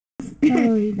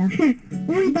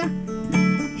Story.MOV.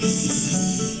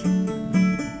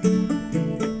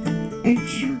 And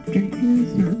chapter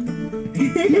who's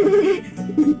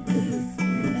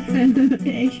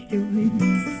extra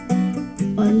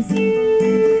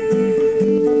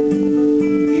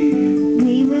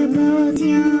We were both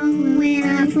young when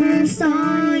I first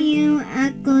saw you.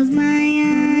 I closed my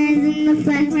eyes and the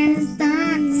flashlight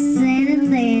starts sitting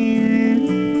there.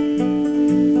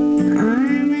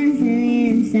 I'm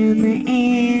restless in the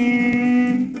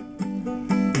air.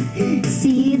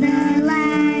 See the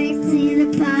lights, see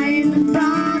the parties, the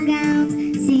ball gowns.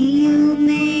 See you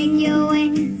make your way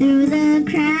through the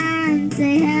crowd and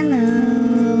say hello.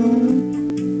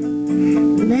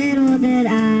 Little did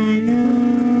I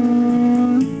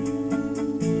know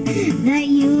that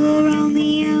you were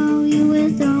Romeo, you were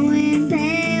throwing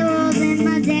tables, and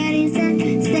my daddy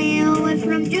said, stay away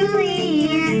from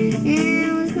Juliet. And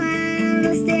I was climbing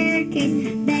the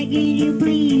staircase, begging you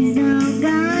please